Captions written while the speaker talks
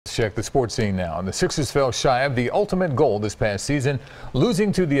Let's check the sports scene now. And the Sixers fell shy of the ultimate goal this past season,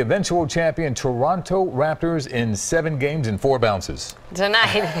 losing to the eventual champion Toronto Raptors in 7 games and 4 bounces.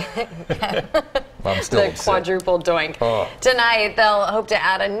 Tonight, I'm still the quadruple doink. Tonight, they'll hope to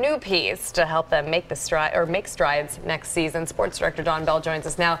add a new piece to help them make strides next season. Sports director Don Bell joins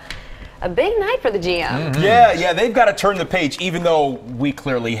us now. A big night for the GM. Yeah, they've got to turn the page, even though we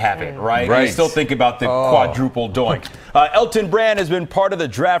clearly haven't, right? We still think about the quadruple doink. Elton Brand has been part of the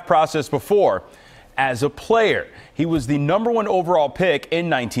draft process before as a player. He was the #1 overall pick in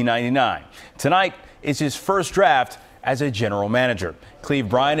 1999. Tonight is his first draft as a general manager. Cleve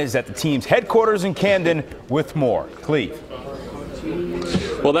Bryan is at the team's headquarters in Camden with more. Cleve.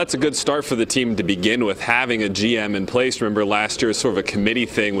 Well, that's a good start for the team to begin with, having a GM in place. Remember, last year was sort of a committee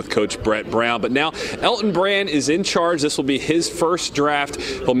thing with Coach Brett Brown. But now Elton Brand is in charge. This will be his first draft.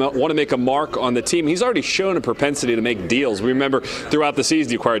 He'll want to make a mark on the team. He's already shown a propensity to make deals. We remember throughout the season,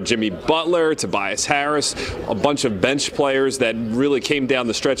 he acquired Jimmy Butler, Tobias Harris, a bunch of bench players that really came down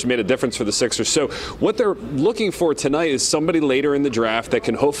the stretch and made a difference for the Sixers. So what they're looking for tonight is somebody later in the draft that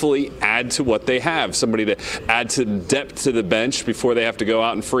can hopefully add to what they have, somebody to add to depth to the bench before they have to go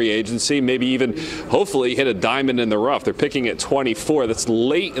out in free agency, maybe even hopefully hit a diamond in the rough. They're picking at 24. That's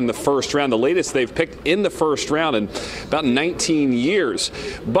late in the first round, the latest they've picked in the first round in about 19 years.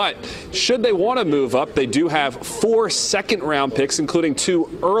 But should they want to move up, they do have 4 second-round picks, including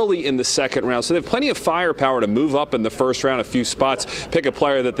 2 early in the second round. So they have plenty of firepower to move up in the first round a few spots, pick a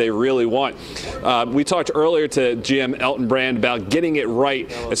player that they really want. We talked earlier to GM Elton Brand about getting it right,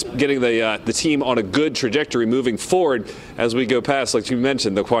 getting the team on a good trajectory moving forward as we go past, like you mentioned,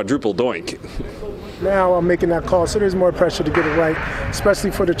 the quadruple doink. Now I'm making that call, so there's more pressure to get it right,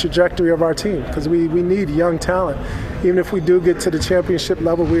 especially for the trajectory of our team, because we need young talent. Even if we do get to the championship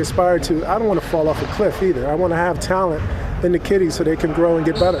level we aspire to, I don't want to fall off a cliff either. I want to have talent in the kiddies so they can grow and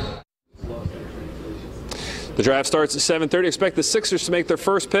get better. The draft starts at 7:30. Expect the Sixers to make their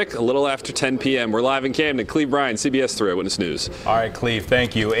first pick a little after 10 p.m. We're live in Camden. Cleve Bryan, CBS 3 Eyewitness News. All right, Cleve,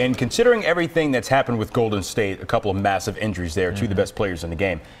 thank you. And considering everything that's happened with Golden State, a couple of massive injuries there, 2 of the best players in the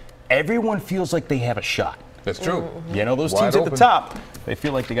game, everyone feels like they have a shot. That's true. You know, those teams at the top, they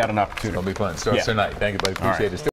feel like they got an opportunity. It'll be fun. Starts tonight. Thank you, buddy. Appreciate it.